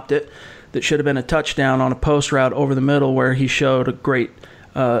receiver dropped it. That should have been a touchdown on a post route over the middle where he showed a great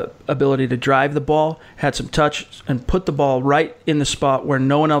ability to drive the ball, had some touch, and put the ball right in the spot where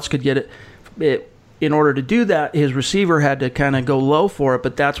no one else could get it. In order to do that, his receiver had to kind of go low for it,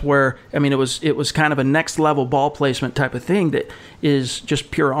 but that's where, I mean, it was kind of a next level ball placement type of thing that is just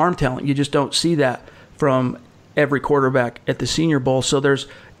pure arm talent. You just don't see that from every quarterback at the Senior Bowl. So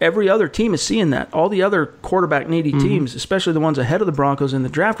every other team is seeing that. All the other quarterback needy teams, especially the ones ahead of the Broncos in the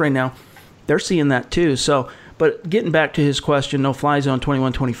draft right now, they're seeing that too. So, but getting back to his question, no fly zone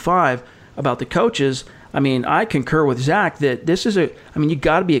 21-25 about the coaches, I mean, I concur with Zach that this is you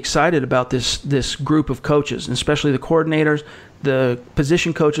got to be excited about this group of coaches, especially the coordinators, the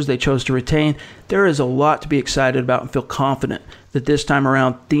position coaches they chose to retain. There is a lot to be excited about and feel confident that this time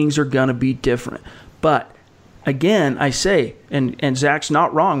around things are going to be different. But again, I say, and Zach's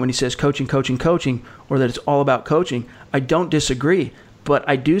not wrong when he says coaching, or that it's all about coaching. I don't disagree, but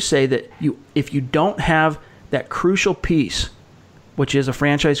I do say that if you don't have that crucial piece, which is a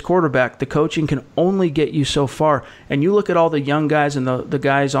franchise quarterback, the coaching can only get you so far. And you look at all the young guys and the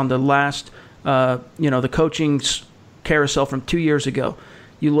guys on the last, the coaching carousel from 2 years ago.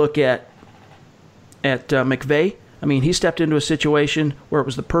 You look at McVay. I mean, he stepped into a situation where it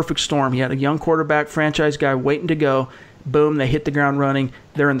was the perfect storm. He had a young quarterback, franchise guy waiting to go. Boom, they hit the ground running.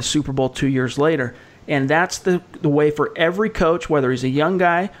 They're in the Super Bowl 2 years later. And that's the way for every coach, whether he's a young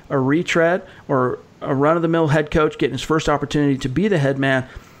guy, a retread, or a run-of-the-mill head coach getting his first opportunity to be the head man.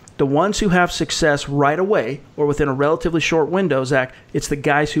 The ones who have success right away or within a relatively short window, Zach, it's the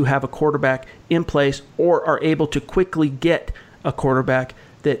guys who have a quarterback in place or are able to quickly get a quarterback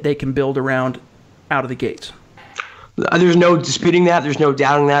that they can build around out of the gates. There's no disputing that. There's no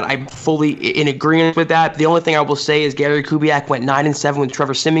doubting that. I'm fully in agreement with that. The only thing I will say is Gary Kubiak went 9-7 with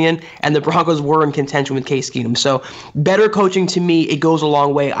Trevor Siemian, and the Broncos were in contention with Case Keenum. So better coaching to me, it goes a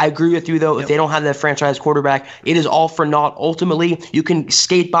long way. I agree with you, though. If they don't have that franchise quarterback, it is all for naught. Ultimately, you can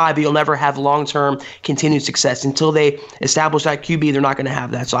skate by, but you'll never have long-term continued success. Until they establish that QB, they're not going to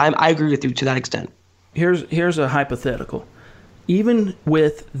have that. So I agree with you to that extent. Here's a hypothetical. Even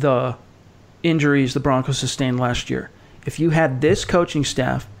with the injuries the Broncos sustained last year, if you had this coaching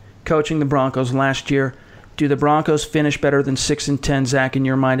staff coaching the Broncos last year, do the Broncos finish better than 6-10, Zach, in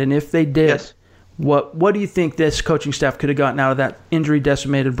your mind? And if they did, yes. What do you think this coaching staff could have gotten out of that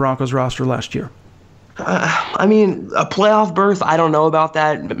injury-decimated Broncos roster last year? I mean, a playoff berth, I don't know about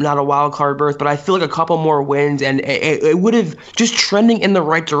that, not a wild card berth, but I feel like a couple more wins, and it would have just trending in the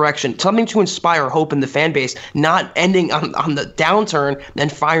right direction, something to inspire hope in the fan base, not ending on the downturn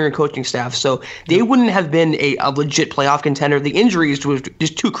and firing coaching staff. So they wouldn't have been a legit playoff contender. The injuries was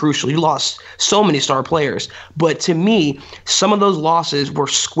just too crucial. You lost so many star players. But to me, some of those losses were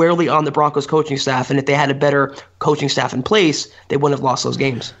squarely on the Broncos coaching staff, and if they had a better coaching staff in place, they wouldn't have lost those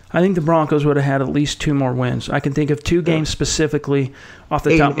games. I think the Broncos would have had at least 2 more wins. I can think of 2 games specifically off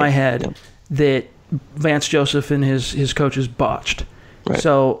the top of my head that Vance Joseph and his coaches botched. Right.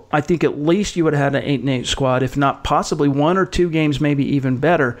 So I think at least you would have had an 8-8 squad, if not possibly 1 or 2 games, maybe even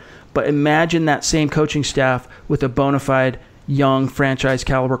better. But imagine that same coaching staff with a bona fide young franchise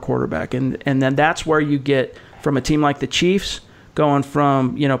caliber quarterback. And then that's where you get from a team like the Chiefs going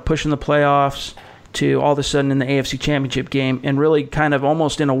from, pushing the playoffs to all of a sudden in the AFC Championship game and really kind of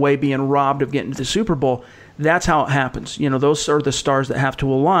almost in a way being robbed of getting to the Super Bowl. That's how it happens. Those are the stars that have to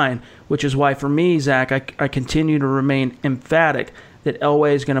align, which is why for me, Zach, I continue to remain emphatic that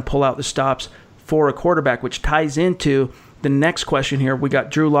Elway is going to pull out the stops for a quarterback, which ties into the next question here. We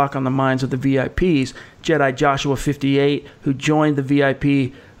got Drew Lock on the minds of the VIPs. Jedi Joshua 58, who joined the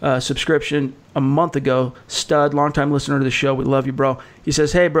VIP subscription a month ago. Stud, longtime listener to the show. We love you, bro. He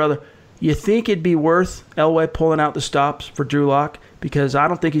says, hey, brother, you think it'd be worth Elway pulling out the stops for Drew Lock? Because I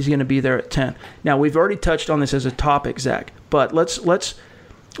don't think he's going to be there at 10. Now, we've already touched on this as a topic, Zach, but let's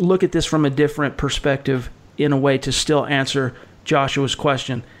look at this from a different perspective in a way to still answer Joshua's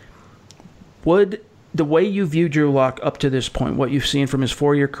question. Would the way you view Drew Lock up to this point, what you've seen from his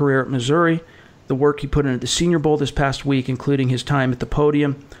 4-year career at Missouri, the work he put in at the Senior Bowl this past week, including his time at the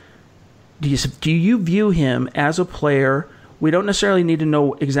podium, do you view him as a player? We don't necessarily need to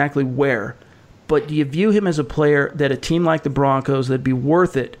know exactly where, but do you view him as a player that a team like the Broncos, that'd be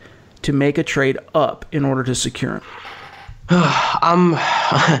worth it to make a trade up in order to secure him? I'm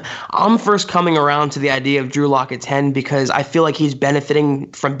first coming around to the idea of Drew Lock at 10 because I feel like he's benefiting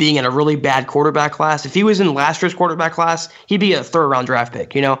from being in a really bad quarterback class. If he was in last year's quarterback class, he'd be a 3rd-round draft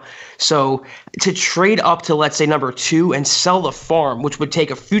pick, So to trade up to, let's say, number 2 and sell the farm, which would take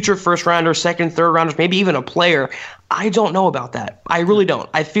a future 1st-rounder, 2nd, 3rd-rounder, maybe even a player, I don't know about that. I really don't.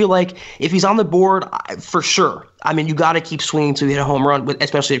 I feel like if he's on the board, for sure, I mean, you got to keep swinging to hit a home run,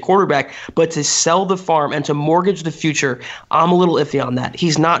 especially a quarterback. But to sell the farm and to mortgage the future, I'm a little iffy on that.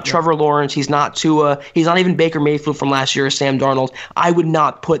 He's not Trevor Lawrence. He's not Tua. He's not even Baker Mayfield from last year or Sam Darnold. I would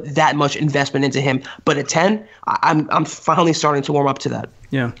not put that much investment into him. But at 10, I'm finally starting to warm up to that.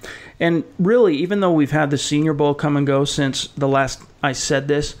 Yeah. And really, even though we've had the Senior Bowl come and go since the last I said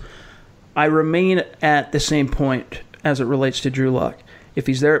this, I remain at the same point as it relates to Drew Lock. If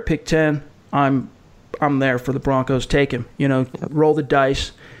he's there at pick 10, I'm there for the Broncos. Take him. Roll the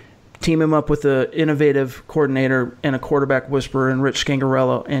dice, team him up with an innovative coordinator and a quarterback whisperer and Rich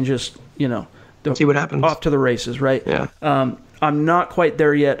Scangarello, and just see what happens. Off to the races, right? Yeah. I'm not quite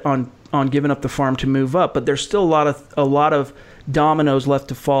there yet on giving up the farm to move up, but there's still a lot of dominoes left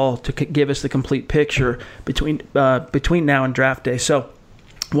to fall to give us the complete picture between now and draft day. So,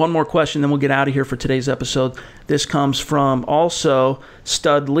 one more question, then we'll get out of here for today's episode. This comes from also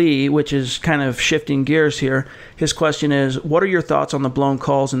Stud Lee, which is kind of shifting gears here. His question is, what are your thoughts on the blown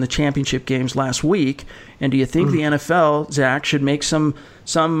calls in the championship games last week? And do you think the NFL, Zach, should make some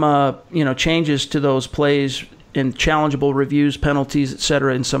changes to those plays and challengeable reviews, penalties,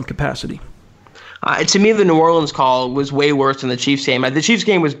 etc., in some capacity? To me, the New Orleans call was way worse than the Chiefs game. The Chiefs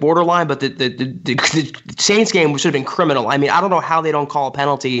game was borderline, but the Saints game should have been criminal. I mean, I don't know how they don't call a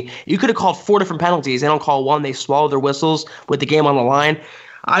penalty. You could have called 4 different penalties. They don't call one. They swallow their whistles with the game on the line.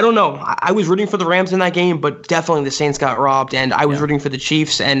 I don't know. I was rooting for the Rams in that game, but definitely the Saints got robbed, and I was rooting for the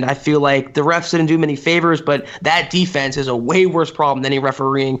Chiefs, and I feel like the refs didn't do many favors, but that defense is a way worse problem than any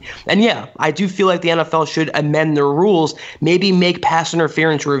refereeing. And yeah, I do feel like the NFL should amend their rules, maybe make pass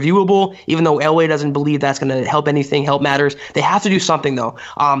interference reviewable, even though Elway doesn't believe that's going to help matters. They have to do something, though.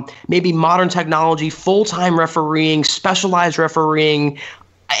 Maybe modern technology, full-time refereeing, specialized refereeing,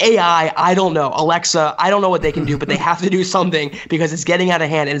 AI, I don't know. Alexa, I don't know what they can do, but they have to do something because it's getting out of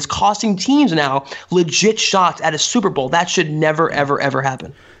hand and it's costing teams now legit shots at a Super Bowl. That should never, ever, ever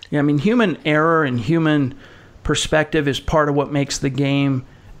happen. Yeah, I mean, human error and human perspective is part of what makes the game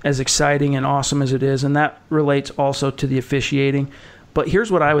as exciting and awesome as it is, and that relates also to the officiating. But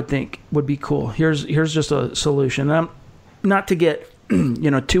here's what I would think would be cool. Here's just a solution. Not to get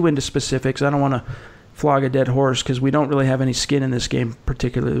too into specifics. I don't want to flog a dead horse because we don't really have any skin in this game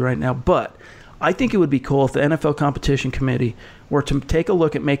particularly right now, but I think it would be cool if the NFL Competition Committee were to take a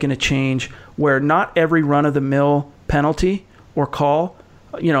look at making a change where not every run-of-the-mill penalty or call,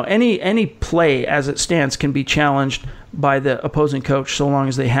 any play as it stands can be challenged by the opposing coach so long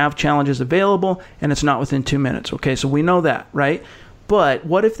as they have challenges available and it's not within 2 minutes. Okay, so we know that, right? But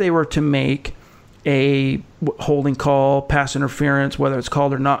what if they were to make a holding call, pass interference, whether it's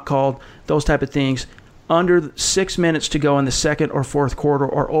called or not called, those type of things, under 6 minutes to go in the second or fourth quarter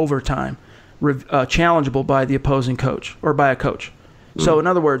or overtime, challengeable by the opposing coach or by a coach. So in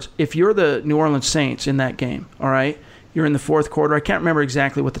other words, if you're the New Orleans Saints in that game, all right, you're in the fourth quarter. I can't remember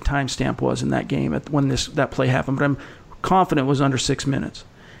exactly what the timestamp was in that game when that play happened, but I'm confident it was under 6 minutes.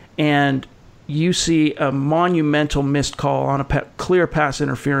 And you see a monumental missed call on a clear pass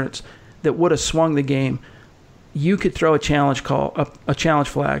interference that would have swung the game. You could throw a challenge call, a challenge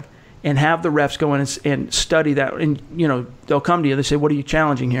flag, and have the refs go in and study that. And, they'll come to you. They say, what are you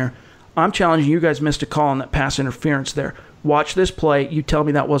challenging here? I'm challenging you guys missed a call on that pass interference there. Watch this play. You tell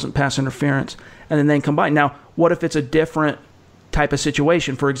me that wasn't pass interference. And then combine. Now, what if it's a different type of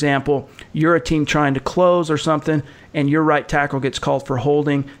situation? For example, you're a team trying to close or something, and your right tackle gets called for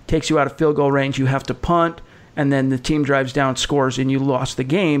holding, takes you out of field goal range. You have to punt, and then the team drives down, scores, and you lost the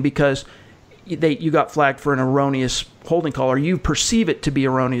game because you got flagged for an erroneous holding call, or you perceive it to be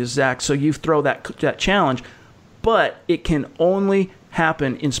erroneous, Zach, so you throw that challenge. But it can only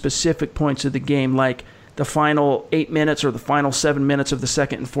happen in specific points of the game, like the final 8 minutes or the final 7 minutes of the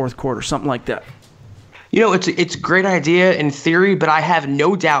second and fourth quarter, something like that. It's a great idea in theory, but I have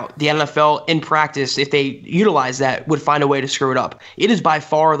no doubt the NFL in practice, if they utilize that, would find a way to screw it up. It is by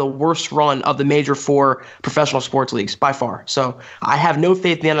far the worst run of the major 4 professional sports leagues, by far. So I have no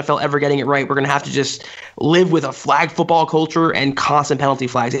faith in the NFL ever getting it right. We're going to have to just live with a flag football culture and constant penalty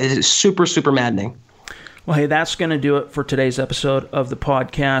flags. It is super, super maddening. Well, hey, that's going to do it for today's episode of the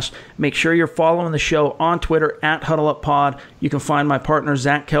podcast. Make sure you're following the show on Twitter at HuddleUpPod. You can find my partner,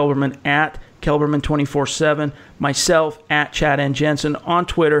 Zach Kelberman, at Kelberman247, myself at Chad N. Jensen on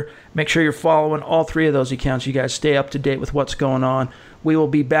Twitter. Make sure you're following all 3 of those accounts. You guys stay up to date with what's going on. We will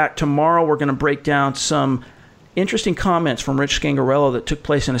be back tomorrow. We're going to break down some interesting comments from Rich Scangarello that took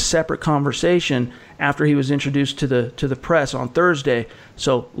place in a separate conversation after he was introduced to the press on Thursday.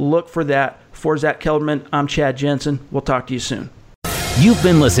 So look for that. For Zach Kelberman, I'm Chad Jensen. We'll talk to you soon. You've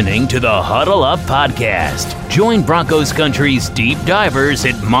been listening to the Huddle Up Podcast. Join Broncos Country's deep divers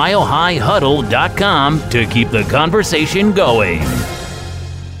at milehighhuddle.com to keep the conversation going.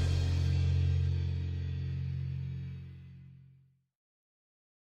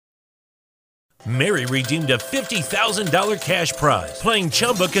 Mary redeemed a $50,000 cash prize playing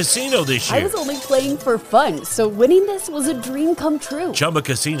Chumba Casino this year. I was only playing for fun, so winning this was a dream come true. Chumba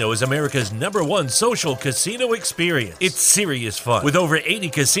Casino is America's #1 social casino experience. It's serious fun. With over 80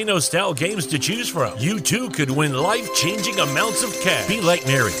 casino-style games to choose from, you too could win life-changing amounts of cash. Be like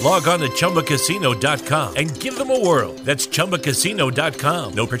Mary. Log on to ChumbaCasino.com and give them a whirl. That's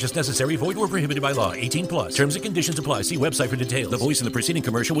ChumbaCasino.com. No purchase necessary. Void or prohibited by law. 18+. Terms and conditions apply. See website for details. The voice in the preceding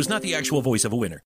commercial was not the actual voice of a winner.